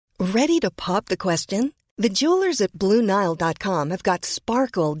Ready to pop the question? The jewelers at BlueNile.com have got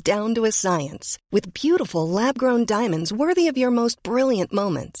sparkle down to a science with beautiful lab-grown diamonds worthy of your most brilliant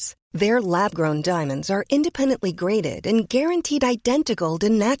moments. Their lab-grown diamonds are independently graded and guaranteed identical to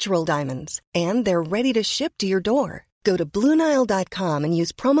natural diamonds, and they're ready to ship to your door. Go to BlueNile.com and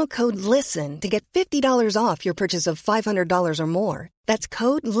use promo code LISTEN to get $50 off your purchase of $500 or more. That's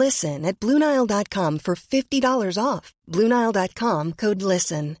code LISTEN at BlueNile.com for $50 off. BlueNile.com, code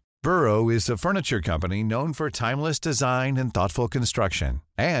LISTEN. Burrow is a furniture company known for timeless design and thoughtful construction,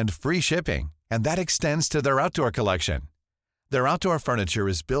 and free shipping, and that extends to their outdoor collection. Their outdoor furniture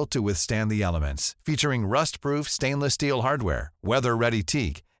is built to withstand the elements, featuring rust-proof stainless steel hardware, weather-ready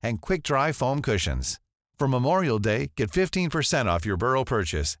teak, and quick-dry foam cushions. For Memorial Day, get 15% off your Burrow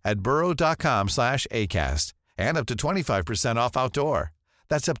purchase at burrow.com/ACAST and up to 25% off outdoor.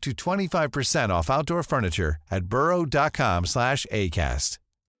 That's up to 25% off outdoor furniture at burrow.com/ACAST.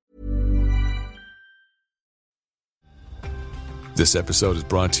 This episode is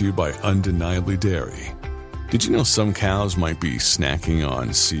brought to you by Undeniably Dairy. Did you know some cows might be snacking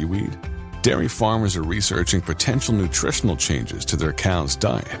on seaweed? Dairy farmers are researching potential nutritional changes to their cows'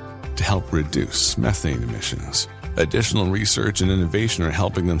 diet to help reduce methane emissions. Additional research and innovation are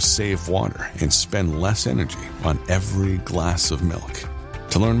helping them save water and spend less energy on every glass of milk.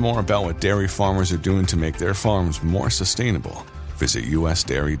 To learn more about what dairy farmers are doing to make their farms more sustainable, visit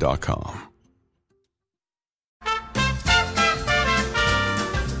usdairy.com.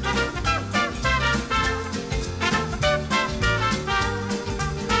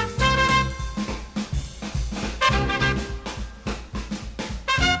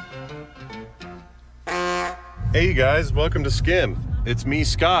 Hey you guys, welcome to SKIM. It's me,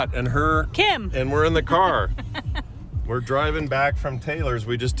 Scott, and her, Kim, and we're in the car. We're driving back from Taylor's.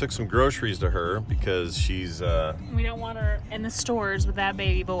 We just took some groceries to her because she's we don't want her in the stores with that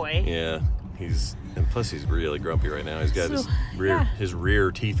baby boy. Yeah, and plus he's really grumpy right now. He's got his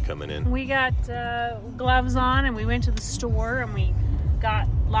rear teeth coming in. We got gloves on and we went to the store and we got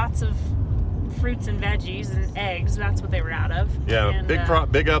lots of fruits and veggies and eggs. That's what they were out of. Yeah, and,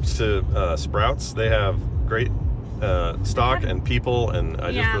 big ups to Sprouts. They have great stock and people, and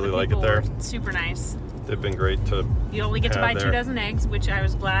I just really like it there. Super nice. They've been great to You only get to buy 2 dozen eggs, which I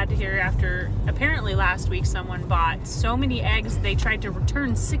was glad to hear after apparently last week someone bought so many eggs they tried to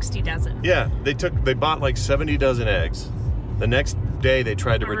return 60 dozen. Yeah, they bought like 70 dozen eggs. The next day they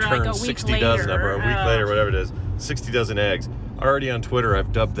tried to return like 60 dozen of them, or a week later, whatever it is. 60 dozen eggs. Already on Twitter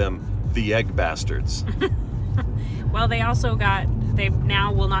I've dubbed them the egg bastards. Well, they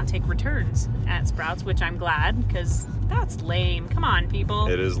now will not take returns at Sprouts, which I'm glad, because that's lame. Come on, people.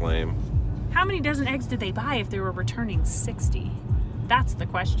 It is lame. How many dozen eggs did they buy if they were returning 60? That's the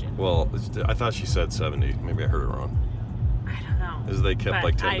question. Well, I thought she said 70. Maybe I heard it wrong. I don't know. Because they kept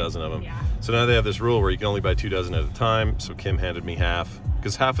like 10 dozen of them. Yeah. So now they have this rule where you can only buy 2 dozen at a time. So Kim handed me half,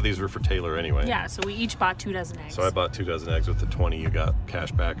 because half of these were for Taylor anyway. Yeah, so we each bought 2 dozen eggs. So I bought 2 dozen eggs with the 20 you got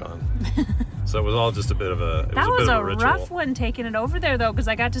cash back on. So it was all just a bit of a That was a ritual. rough one taking it over there, though, because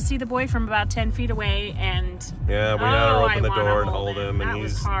I got to see the boy from about 10 feet away, and yeah, we had her open the door and hold him, and that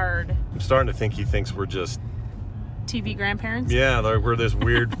was hard. I'm starting to think he thinks we're just TV grandparents. Yeah, we're this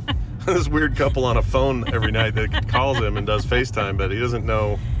weird, this weird couple on a phone every night that calls him and does FaceTime, but he doesn't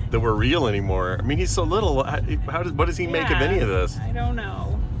know that we're real anymore. I mean, he's so little. What does he make of any of this? I don't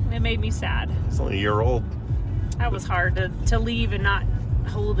know. It made me sad. He's only a year old. That was hard to leave and not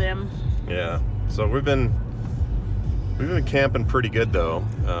hold him. Yeah. So we've been camping pretty good though.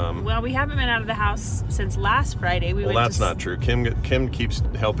 Well, we haven't been out of the house since last Friday. That's not true. Kim keeps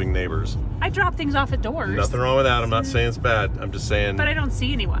helping neighbors. I drop things off at doors. Nothing wrong with that. I'm not saying it's bad. I'm just saying. But I don't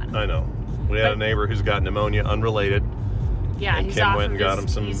see anyone. I know. We had a neighbor who's got pneumonia, unrelated. Yeah, and Kim went and got him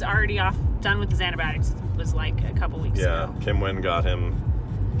some. He's already done with his antibiotics. It was like a couple weeks ago. Yeah, Kim went and got him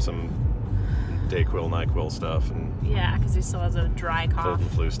some Dayquil, NyQuil stuff, and because he still has a dry cough, cold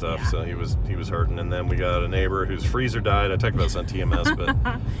and flu stuff. Yeah. So he was hurting. And then we got a neighbor whose freezer died. I talked about this on TMS, but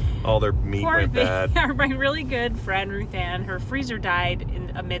all their meat went bad. My really good friend Ruth Ann, her freezer died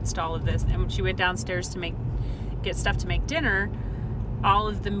amidst all of this, and when she went downstairs to get stuff to make dinner, all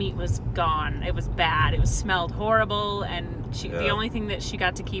of the meat was gone. It was bad. It smelled horrible, and the only thing that she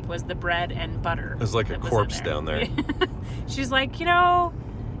got to keep was the bread and butter. There's like a corpse down there. She's like,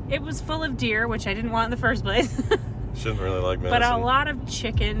 it was full of deer, which I didn't want in the first place. Shouldn't really like medicine. But a lot of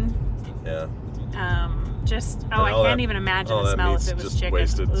chicken. Yeah. I can't even imagine the smell if it was just chicken.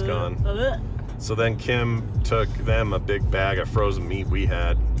 Wasted. It's gone. So then Kim took them a big bag of frozen meat we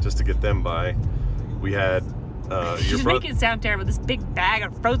had just to get them by. We had you make it sound terrible. This big bag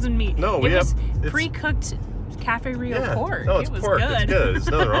of frozen meat. No, it was pre-cooked Cafe Rio pork. No, it's it was pork. good. It's good. There's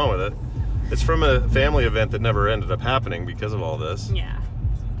nothing wrong with it. It's from a family event that never ended up happening because of all this. Yeah.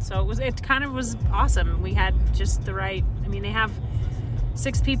 So it kind of was awesome. We had just the right, I mean, they have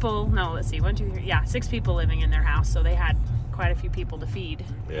 6 people, no, let's see, 1, 2, 3, 6 people living in their house, so they had quite a few people to feed.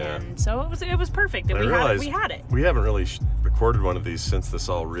 Yeah. And so it was perfect that we had it. We haven't really recorded one of these since this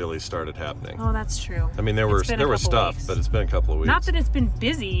all really started happening. Oh, that's true. I mean, there was stuff, weeks. but it's been a couple of weeks. Not that it's been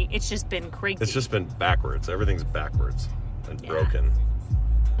busy, it's just been crazy. It's just been backwards. Everything's backwards and broken.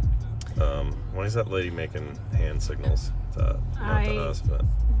 Why is that lady making hand signals? Not to us, but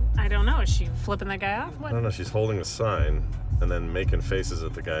I don't know. Is she flipping that guy off? What? I don't know. She's holding a sign and then making faces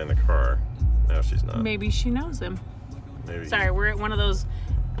at the guy in the car. No, she's not. Maybe she knows him. Maybe. Sorry, we're at one of those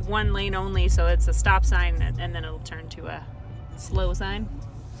 1 lane only, so it's a stop sign and then it'll turn to a slow sign.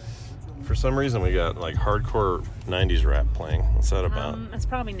 For some reason, we got like hardcore 90s rap playing. What's that about? That's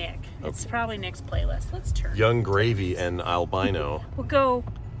probably Nick. Okay. It's probably Nick's playlist. Let's turn. Young Gravy and Albino. We'll go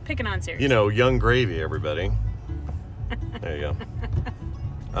picking on serious. You know, Young Gravy, everybody. There you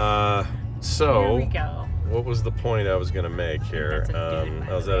go. So, here we go. What was the point I was going to make here?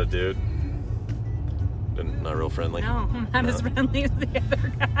 Was that a dude? Not real friendly? No, not as friendly as the other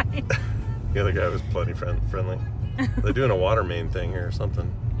guy. The other guy was plenty friendly. They're doing a water main thing here or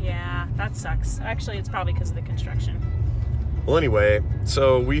something. Yeah, that sucks. Actually, it's probably because of the construction. Well, anyway,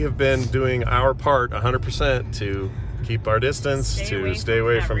 so we have been doing our part 100% to keep our distance, stay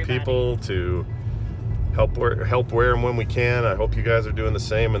away from people, to help where and when we can. I hope you guys are doing the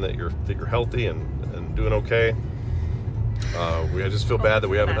same and that you're healthy and doing okay. I just feel bad that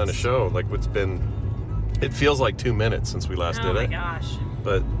we haven't done a show. Like it feels like 2 minutes since we last did it. Oh my gosh.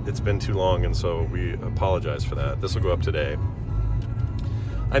 But it's been too long, and so we apologize for that. This will go up today.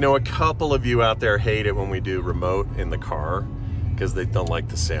 I know a couple of you out there hate it when we do remote in the car because they don't like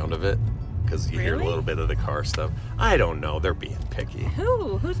the sound of it, because you hear a little bit of the car stuff. I don't know. They're being picky.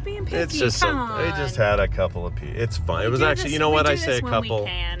 Who's being picky? It's just they just had a couple of people. It's fine. It was actually, you know what? I say a couple.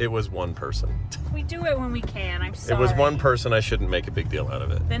 It was one person. We do it when we can. I'm sorry. It was one person. I shouldn't make a big deal out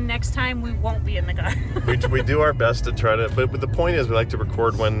of it. Then next time we won't be in the car. we do our best to try to, but the point is we like to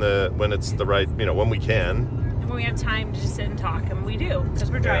record when it's the right, when we can. And when we have time to just sit and talk, and we do because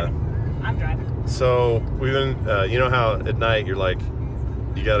we're driving. Yeah. I'm driving. So we've been, you know how at night you're like,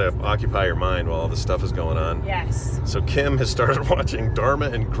 you got to occupy your mind while all this stuff is going on. Yes. So Kim has started watching Dharma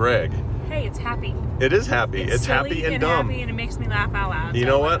and Greg. Hey, it's happy. It is happy. It's happy and dumb. Happy, and it makes me laugh out loud. You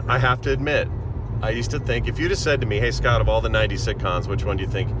know what? I have to admit, I used to think, if you'd have said to me, hey, Scott, of all the 90s sitcoms, which one do you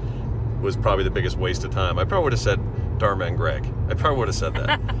think was probably the biggest waste of time? I probably would have said Dharma and Greg. I probably would have said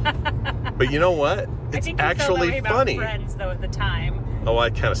that. But you know what? It's actually funny. Friends, though, at the time. Oh,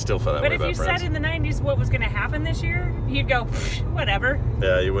 I kind of still felt that way about Friends. But if you said in the 90s what was going to happen this year, you'd go, whatever.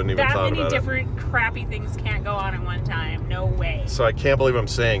 Yeah, you wouldn't even thought about it. That many different crappy things can't go on at one time. No way. So I can't believe I'm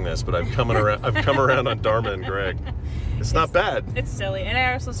saying this, but I've come around on Dharma and Greg. It's not bad. It's silly. And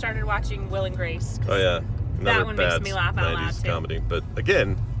I also started watching Will and Grace. Oh, yeah. That one makes me laugh out loud, too. Comedy. But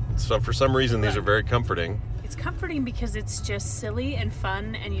again, so for some reason, these are very comforting. It's comforting because it's just silly and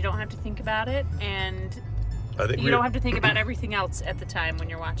fun, and you don't have to think about it, and you don't have to think about everything else at the time when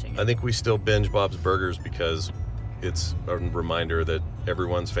you're watching it. I think we still binge Bob's Burgers because it's a reminder that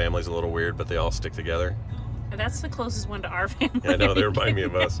everyone's family's a little weird, but they all stick together. That's the closest one to our family. I know, they remind me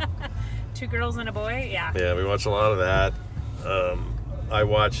of us. 2 girls and a boy, yeah. Yeah, we watch a lot of that.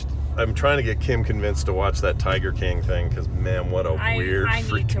 I'm trying to get Kim convinced to watch that Tiger King thing because, man, what a weird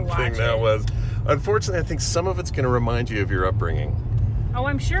freaking thing that was. Unfortunately, I think some of it's going to remind you of your upbringing. Oh,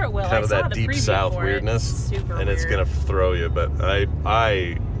 I'm sure it will. Kind of that deep South weirdness, and it's going to throw you. But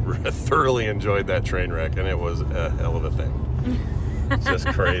I thoroughly enjoyed that train wreck, and it was a hell of a thing. Just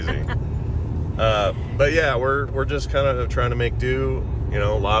crazy. But yeah, we're just kind of trying to make do. A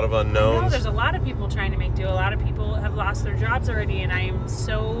lot of unknowns. No, there's a lot of people trying to make do. A lot of people have lost their jobs already, and I am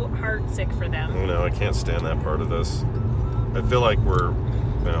so heartsick for them. No, I can't stand that part of this. I feel like we're,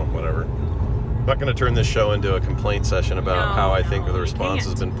 whatever. I'm not going to turn this show into a complaint session about how I think the response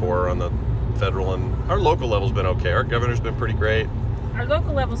has been poor on the federal, and our local level's been okay. Our governor's been pretty great. Our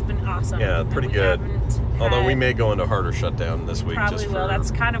local level's been awesome. Yeah, pretty good. Although we may go into harder shutdown this week. Probably will.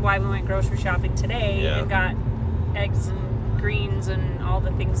 That's kind of why we went grocery shopping today and got eggs and greens and all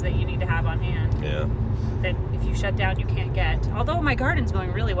the things that you need to have on hand. Yeah. That if you shut down, you can't get. Although my garden's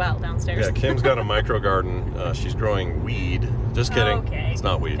going really well downstairs. Yeah, Kim's got a micro garden. She's growing weed. Just kidding. Okay. It's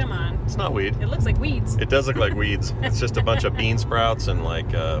not weed. Come on. It's not weed. It looks like weeds. It does look like weeds. It's just a bunch of bean sprouts and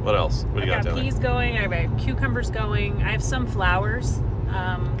what else? What do you got down there? I got peas going. I have cucumbers going. I have some flowers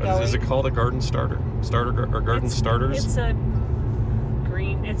going. Is it called a garden starter? Garden starters? It's a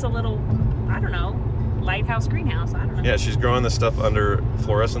green. It's a little, I don't know. lighthouse greenhouse. I don't know. Yeah, she's growing this stuff under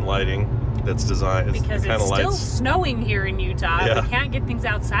fluorescent lighting that's designed. Because it's still snowing here in Utah. Yeah. We can't get things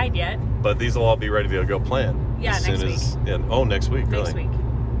outside yet. But these will all be ready to go plant. Yeah, next week. Next week, really? Next week.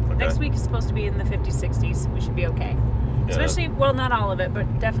 Okay. Next week is supposed to be in the 50s, 60s. We should be okay. Yeah. Especially, well, not all of it,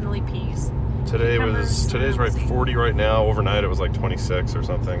 but definitely peas. Today's right 40 right now. Overnight it was like 26 or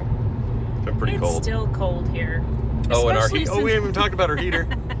something. It's been pretty cold. It's still cold here. Oh, and we haven't even talked about our heater.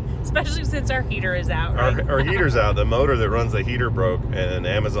 Especially since our heater is out, right? Our heater's out. The motor that runs the heater broke, and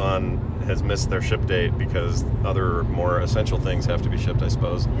Amazon has missed their ship date because other more essential things have to be shipped, I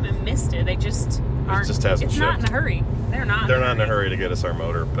suppose. They haven't missed it. They just aren't. It just hasn't it's shipped. Not in a hurry. They're not in a hurry to get us our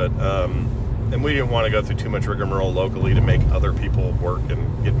motor, but and we didn't want to go through too much rigmarole locally to make other people work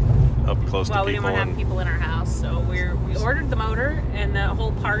and get up close to people. Well, we didn't want to have people in our house, so we ordered the motor and the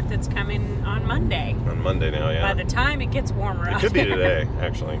whole part that's coming on Monday. On Monday now, yeah. By the time it gets warmer it out could be today,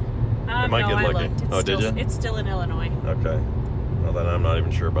 actually. It might get lucky. Looked. Did you? It's still in Illinois. Okay. Well, then I'm not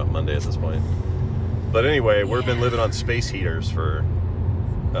even sure about Monday at this point. But anyway, we've been living on space heaters for...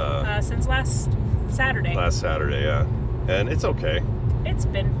 since last Saturday. Last Saturday, yeah. And it's okay. It's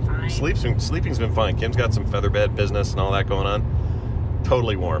been fine. Sleeping's been fine. Kim's got some feather bed business and all that going on.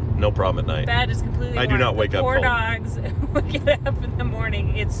 Totally warm. No problem at night. Bed is completely warm. I do not wake up cold. Poor dogs get up in the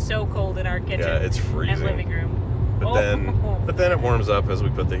morning. It's so cold in our kitchen. Yeah, it's freezing. And living room. But then it warms up as we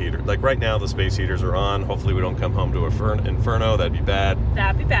put the heater. Like right now, the space heaters are on. Hopefully, we don't come home to a inferno. That'd be bad.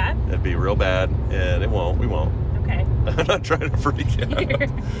 That'd be bad. That'd be real bad, and it won't. We won't. Okay. I'm not trying to freak you out.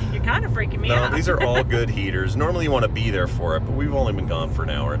 You're kind of freaking me out. No, these are all good heaters. Normally, you want to be there for it, but we've only been gone for an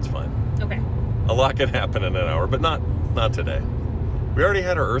hour. It's fine. Okay. A lot can happen in an hour, but not today. We already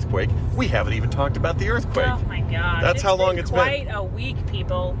had our earthquake. We haven't even taled about the earthquake. Oh my God. That's how long it's been. Quite a week,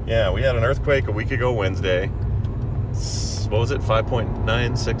 people. Yeah, we had an earthquake a week ago Wednesday. What was it?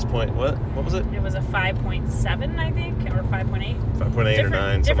 5.9, 6 point, what? What was it? It was a 5.7, I think, or 5.8. 5.8 or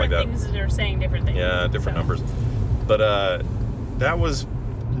 9, something like that. Different things that are saying different things. Yeah, different numbers. But that was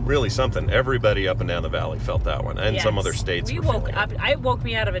really something. Everybody up and down the valley felt that one, and some other states. We woke up. I woke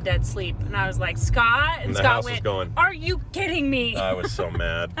me out of a dead sleep, and I was like, Scott, and Scott went, "Are you kidding me?" I was so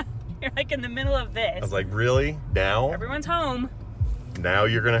mad. You're like in the middle of this. I was like, really? Now? Everyone's home. Now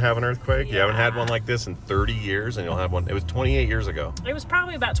you're going to have an earthquake? Yeah. You haven't had one like this in 30 years, and you'll have one. It was 28 years ago. It was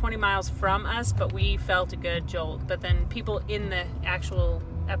probably about 20 miles from us, but we felt a good jolt. But then people in the actual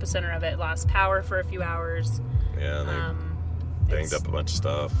epicenter of it lost power for a few hours. Yeah, they banged up a bunch of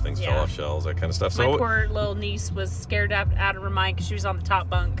stuff. Things fell off shelves, that kind of stuff. My poor little niece was scared out of her mind because she was on the top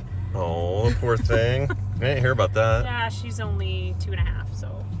bunk. Oh, poor thing. I didn't hear about that. Yeah, she's only 2.5,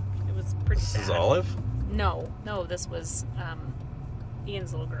 so it was pretty sad. This is Olive? No, this was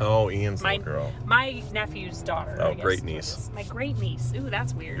Ian's little girl. Oh, Ian's little girl. My nephew's daughter. Oh, great niece. My great niece. Ooh,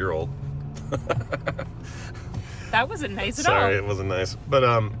 that's weird. You're old. That wasn't nice at all. Sorry, it wasn't nice.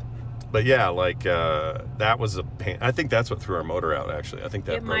 But yeah, like that was a pain. I think that's what threw our motor out. Actually, I think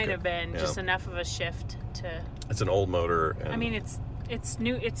that it might have been just enough of a shift to. It's an old motor. I mean, it's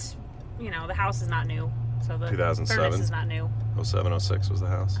new. It's the house is not new, so the 2007 furnace is not new. 07, 06 was the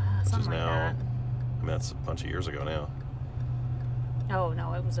house, which is now. Like that. I mean, that's a bunch of years ago now. Oh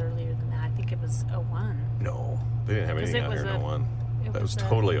no, it was earlier than that. I think it was 01. No, they didn't have anything out here in 01. That was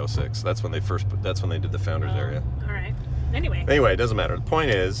totally 06. That's when they did the founders area. All right. Anyway, it doesn't matter. The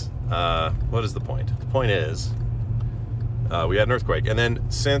point is, what is the point? The point is, we had an earthquake, and then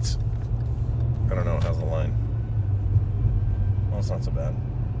since, I don't know, how's the line? Well, it's not so bad.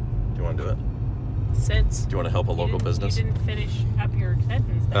 Do you want to do it? Since. Do you want to help a local business? You didn't finish up your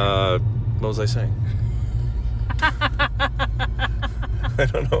sentence there. What was I saying? I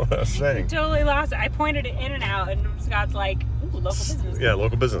don't know what I was saying. You totally lost it. I pointed it in and out, and Scott's like, ooh, local business. Yeah,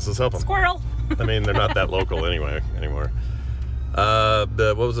 local business. Let's help them. Squirrel. I mean, they're not that local anymore. What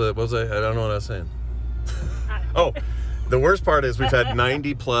was I? I don't know what I was saying. Oh, the worst part is we've had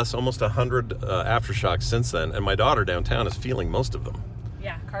 90 plus, almost 100 aftershocks since then, and my daughter downtown is feeling most of them.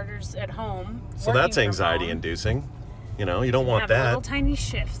 Yeah, Carter's at home. So that's anxiety-inducing. You don't want that. Little tiny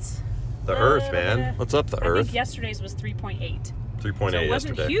shifts. The Earth, man. What's up, the Earth? I think yesterday's was 3.8. 3.8 so it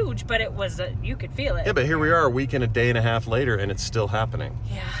wasn't yesterday. Huge, but it was. You could feel it. Yeah, but here we are, a week and a day and a half later, and it's still happening.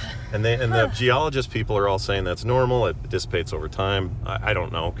 Yeah. And the geologist people are all saying that's normal. It dissipates over time. I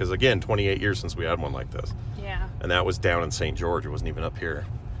don't know, because again, 28 years since we had one like this. Yeah. And that was down in St. George. It wasn't even up here.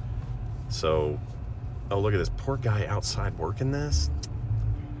 So, oh, look at this poor guy outside working this.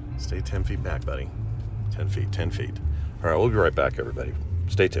 Stay 10 feet back, buddy. 10 feet, 10 feet. All right, we'll be right back, everybody.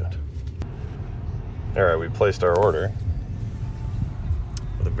 Stay tuned. All right, we placed our order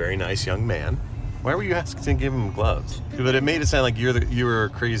with a very nice young man. Why were you asking to give him gloves? But it made it sound like you were a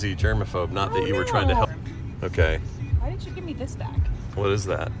crazy germaphobe, not that you were trying to help. Okay. Why didn't you give me this back? What is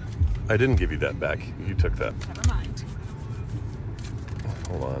that? I didn't give you that back. You took that. Never mind.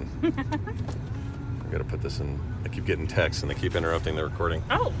 Hold on. I gotta put this in. I keep getting texts and they keep interrupting the recording.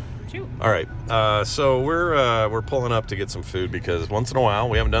 Oh, shoot. All right. So we're pulling up to get some food because once in a while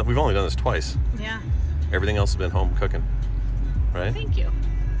we've only done this twice. Yeah. Everything else has been home cooking. Right? Thank you.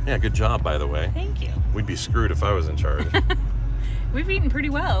 Yeah, good job, by the way. Thank you. We'd be screwed if I was in charge. We've eaten pretty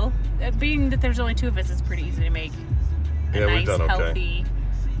well. Being that there's only 2 of us, it's pretty easy to make a nice, we've done okay. Healthy,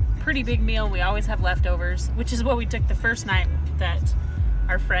 pretty big meal. We always have leftovers, which is what we took the first night that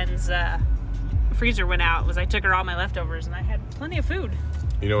our friend's freezer went out. I took her all my leftovers, and I had plenty of food.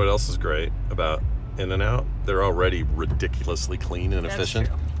 You know what else is great about In-N-Out? They're already ridiculously clean and efficient.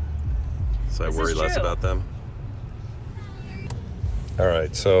 True. So I worry less about them. All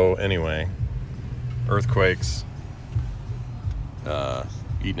right, so anyway, earthquakes,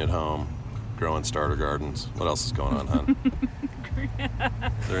 eating at home, growing starter gardens. What else is going on, hon?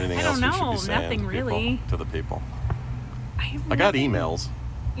 Is there anything else we should be saying nothing really. to the people? I got emails.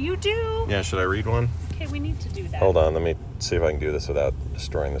 You do? Yeah, should I read one? Okay, we need to do that. Hold on, let me see if I can do this without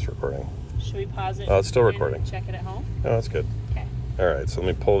destroying this recording. Should we pause it? Oh, it's still recording. Check it at home? Oh, that's good. Okay. All right, so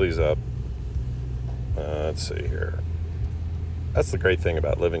let me pull these up. Let's see here. That's the great thing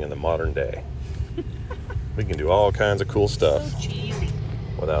about living in the modern day. We can do all kinds of cool stuff. So cheesy.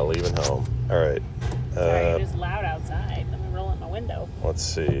 Without leaving home. All right. Sorry, it is loud outside. Let me roll up my window. Let's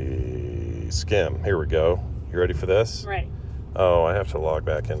see. SKIM. Here we go. You ready for this? Ready. Oh, I have to log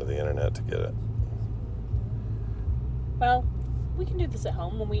back into the internet to get it. Well, we can do this at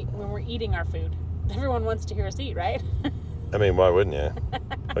home when we're eating our food. Everyone wants to hear us eat, right? I mean, why wouldn't you?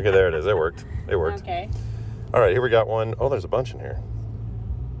 Okay, there it is. It worked. It worked. Okay. All right, here we got one. Oh, there's a bunch in here.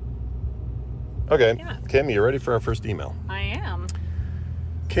 Okay. Yeah. Kim, you ready for our first email? I am.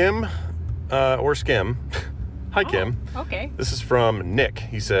 Kim, or SKIM. Hi, Kim. Okay. This is from Nick.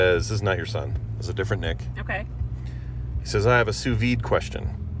 He says, this is not your son. This is a different Nick. Okay. He says, I have a sous vide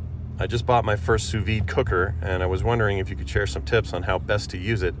question. I just bought my first sous vide cooker, and I was wondering if you could share some tips on how best to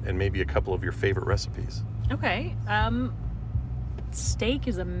use it and maybe a couple of your favorite recipes. Okay. Steak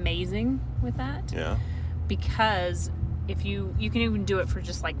is amazing with that. Yeah. Because if you can even do it for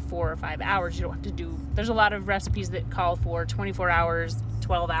just like 4 or 5 hours. You don't have to do, there's a lot of recipes that call for 24 hours,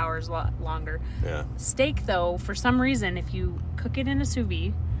 12 hours longer. Yeah. Steak though, for some reason, if you cook it in a sous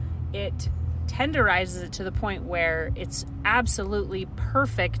vide, it tenderizes it to the point where it's absolutely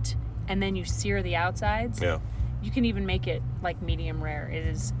perfect, and then you sear the outsides. Yeah. You can even make it like medium rare. It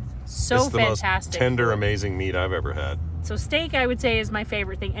is so it's the fantastic. most tender, amazing meat I've ever had. So steak, I would say, is my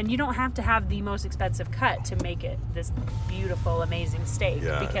favorite thing. And you don't have to have the most expensive cut to make it this beautiful, amazing steak.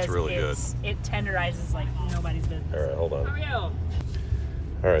 Yeah, because it's really good. It tenderizes like nobody's business. All right, hold on. Here we go.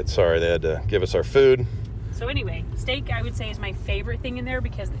 All right, sorry, they had to give us our food. So anyway, steak, I would say, is my favorite thing in there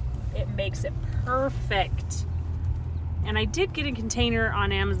because it makes it perfect. And I did get a container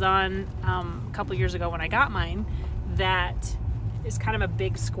on Amazon a couple years ago when I got mine that is kind of a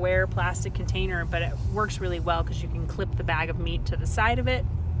big square plastic container, but it works really well because you can clip the bag of meat to the side of it,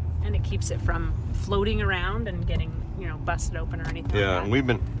 and it keeps it from floating around and getting, busted open or anything. Yeah, like and we've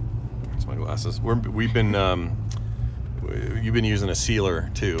been. Where's my glasses? You've been using a sealer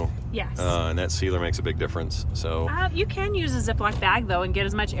too. Yes. And that sealer makes a big difference. So. You can use a Ziploc bag though and get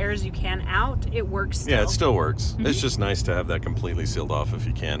as much air as you can out. It works still. Yeah, it still works. Mm-hmm. It's just nice to have that completely sealed off if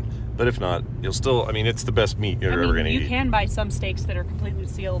you can. But if not, you'll still. I mean, it's the best meat you're ever going to eat. You can buy some steaks that are completely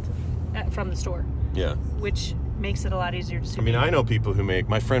sealed from the store. Yeah. Which makes it a lot easier to sous vide. I mean, I know people who make.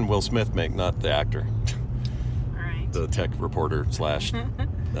 My friend Will Smith not the actor. All right. The tech reporter /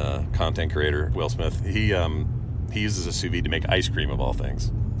 content creator Will Smith. He uses a sous vide to make ice cream of all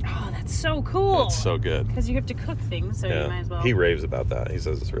things. Oh, that's so cool. It's so good. Because you have to cook things, so you might as well. He raves about that. He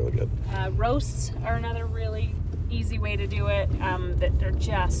says it's really good. Roasts are another really easy way to do it. That they're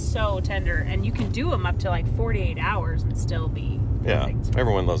just so tender, and you can do them up to like 48 hours and still be perfect. Yeah,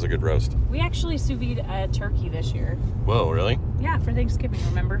 everyone loves a good roast. We actually sous vide a turkey this year. Whoa, really? Yeah, for Thanksgiving,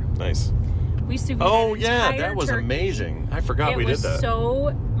 remember? Nice. We sous vide Oh, an yeah, entire that was turkey. Amazing. I forgot we did that. It was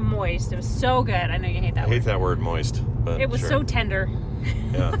so moist. It was so good. I know you hate that word. I hate that word, moist. But it was so tender.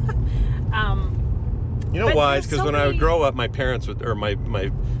 Yeah. You know why? It's because when I would grow up, my parents would, or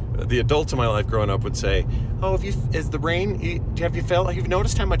the adults in my life growing up would say, "Oh, have you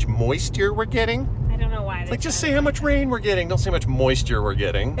noticed how much moisture we're getting?" I don't know why. It's like, just say how much rain we're getting. Don't say how much moisture we're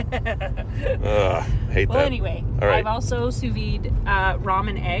getting. Hate that. Well, anyway, all right. I've also sous vide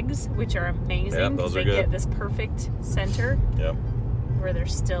ramen eggs, which are amazing Yep, those because are they good. get this perfect center. Yep. where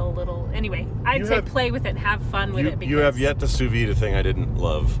there's still a little... Anyway, I'd say play with it, have fun with it. Because you have yet to sous vide a thing I didn't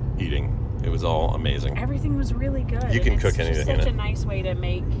love eating. It was all amazing. Everything was really good. You can cook anything in it. It's such a nice way to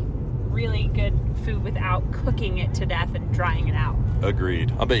make really good food without cooking it to death and drying it out.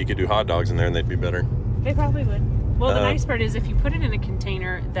 Agreed. I'll bet you could do hot dogs in there and they'd be better. They probably would. Well, the nice part is if you put it in a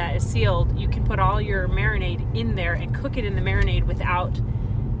container that is sealed, you can put all your marinade in there and cook it in the marinade without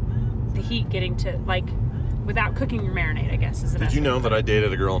the heat getting to, like, without cooking your marinade, I guess, is the best. Did you know that I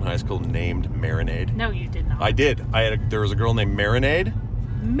dated a girl in high school named Marinade? No, you did not. I did. There was a girl named Marinade.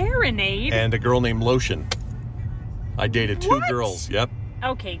 Marinade? And a girl named Lotion. I dated two girls. Yep.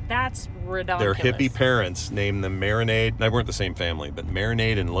 Okay, that's ridiculous. Their hippie parents named them Marinade. They weren't the same family, but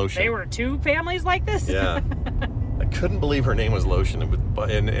Marinade and Lotion. They were two families like this? Yeah. I couldn't believe her name was Lotion.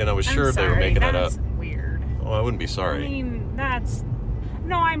 And I was sure they were making that up. That's weird. Oh, I wouldn't be sorry. I mean,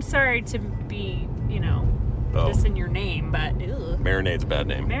 no, I'm sorry to be, this in your name, but ugh. Marinade's a bad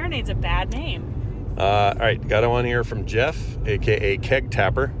name. Marinade's a bad name. All right, got one here from Jeff, a.k.a. Keg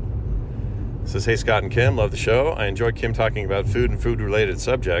Tapper. Says, hey, Scott and Kim, love the show. I enjoy Kim talking about food and food-related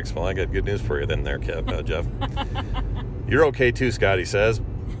subjects. Well, I got good news for you then there, Jeff. You're okay too, Scott, he says.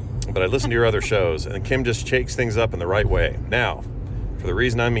 But I listen to your other shows, and Kim just shakes things up in the right way. Now, for the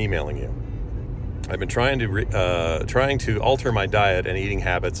reason I'm emailing you. I've been trying to alter my diet and eating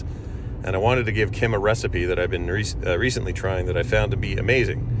habits, and I wanted to give Kim a recipe that I've been recently trying that I found to be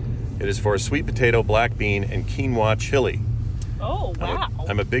amazing. It is for a sweet potato, black bean, and quinoa chili. Oh, wow.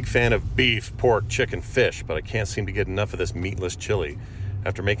 I'm a big fan of beef, pork, chicken, fish, but I can't seem to get enough of this meatless chili.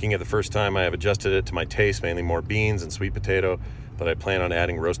 After making it the first time, I have adjusted it to my taste, mainly more beans and sweet potato, but I plan on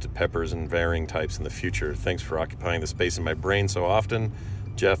adding roasted peppers and varying types in the future. Thanks for occupying the space in my brain so often.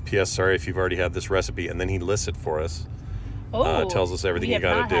 Jeff, P.S. Sorry if you've already had this recipe. And then he lists it for us. Tells us everything you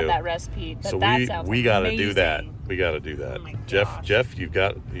got to do. We have not had that recipe, but so that sounds we got to amazing. do that. We got to do that. Oh my Jeff, you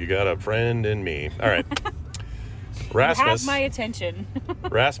got a friend in me. All right. Rasmus, you have my attention.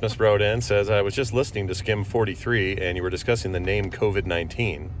 Rasmus wrote in, says, I was just listening to SKIM 43, and you were discussing the name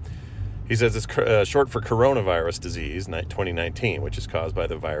COVID-19. He says it's short for coronavirus disease 2019, which is caused by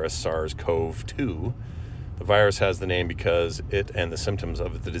the virus SARS-CoV-2. The virus has the name because it and the symptoms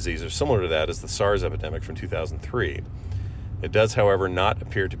of the disease are similar to that as the SARS epidemic from 2003. It does, however, not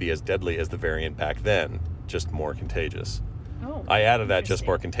appear to be as deadly as the variant back then, just more contagious. Oh, I added that just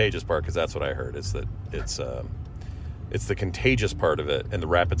more contagious part because that's what I heard, is that it's the contagious part of it and the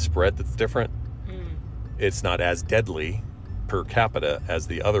rapid spread that's different. It's not as deadly per capita as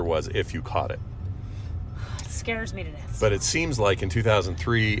the other was if you caught it. It scares me to death. But it seems like in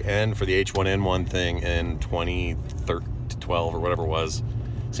 2003 and for the H1N1 thing in 2012 or whatever it was,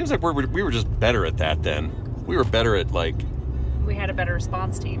 it seems like we were just better at that then. We were better at we had a better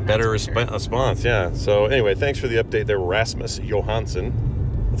response team. Better response, yeah. So anyway, thanks for the update there, Rasmus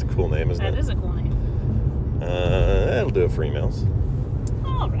Johansson. That's a cool name, isn't it? That is a cool name. That'll do it for emails.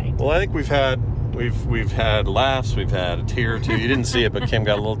 All right. Well, I think we've had laughs, we've had a tear or two. You didn't see it, but Kim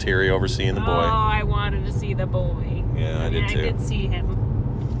got a little teary over seeing the boy. Oh, I wanted to see the boy. Yeah, I did too. I did see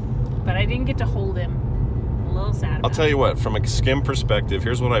him, but I didn't get to hold him. I'm a little sad. I'll tell you what, from a SKIM perspective,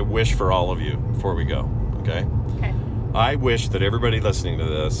 here's what I wish for all of you before we go. Okay. Okay. I wish that everybody listening to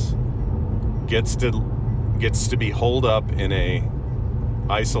this gets to be holed up in a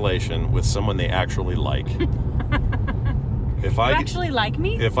isolation with someone they actually like. If I actually like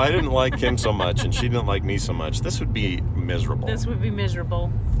me? If I didn't like Kim so much and she didn't like me so much, this would be miserable. This would be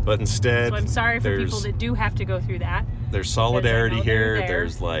miserable. But instead, so I'm sorry for people that do have to go through that. There's solidarity here.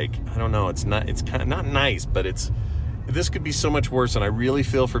 There's I don't know. It's kind of not nice, but this could be so much worse. And I really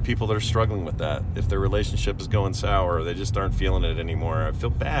feel for people that are struggling with that. If their relationship is going sour, or they just aren't feeling it anymore. I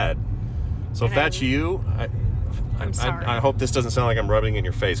feel bad. So if that's you, I'm sorry. I hope this doesn't sound like I'm rubbing it in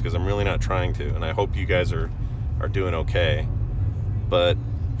your face, because I'm really not trying to. And I hope you guys are doing okay. But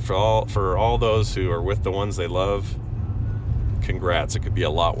for all those who are with the ones they love, congrats. It could be a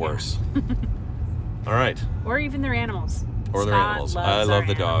lot worse. All right. Or even their animals. Or their animals. I love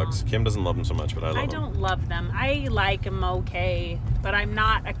the dogs. Kim doesn't love them so much, but I love them. I don't love them. I like them okay, but I'm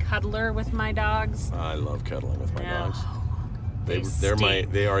not a cuddler with my dogs. I love cuddling with my dogs. They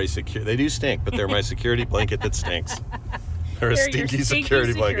do stink, but they're my security blanket that stinks. They're a stinky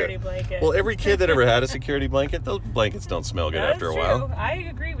security blanket. Well, every kid that ever had a security blanket, those blankets don't smell good after a while. True. I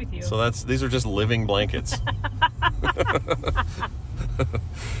agree with you. So these are just living blankets.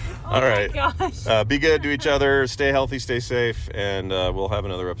 All right. Gosh. Be good to each other. Stay healthy. Stay safe. And we'll have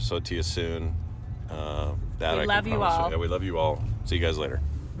another episode to you soon. We love you all. Yeah, we love you all. See you guys later.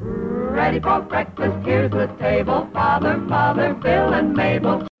 Ready for breakfast. Here's the table. Father, Mother, Bill, and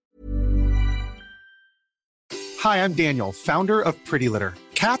Mabel. Hi, I'm Daniel, founder of Pretty Litter.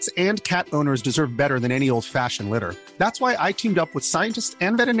 Cats and cat owners deserve better than any old-fashioned litter. That's why I teamed up with scientists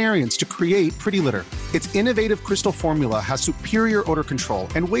and veterinarians to create Pretty Litter. Its innovative crystal formula has superior odor control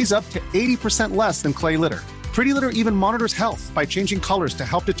and weighs up to 80% less than clay litter. Pretty Litter even monitors health by changing colors to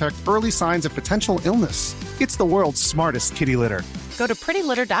help detect early signs of potential illness. It's the world's smartest kitty litter. Go to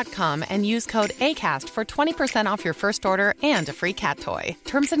prettylitter.com and use code ACAST for 20% off your first order and a free cat toy.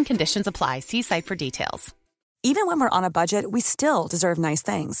 Terms and conditions apply. See site for details. Even when we're on a budget, we still deserve nice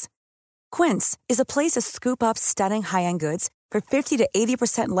things. Quince is a place to scoop up stunning high-end goods for 50 to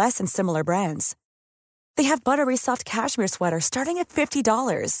 80% less than similar brands. They have buttery soft cashmere sweaters starting at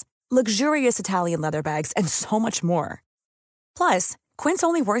 $50, luxurious Italian leather bags, and so much more. Plus, Quince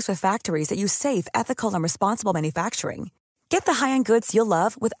only works with factories that use safe, ethical, and responsible manufacturing. Get the high-end goods you'll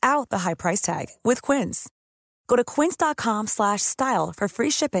love without the high price tag with Quince. Go to quince.com/style for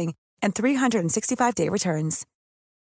free shipping and 365-day returns.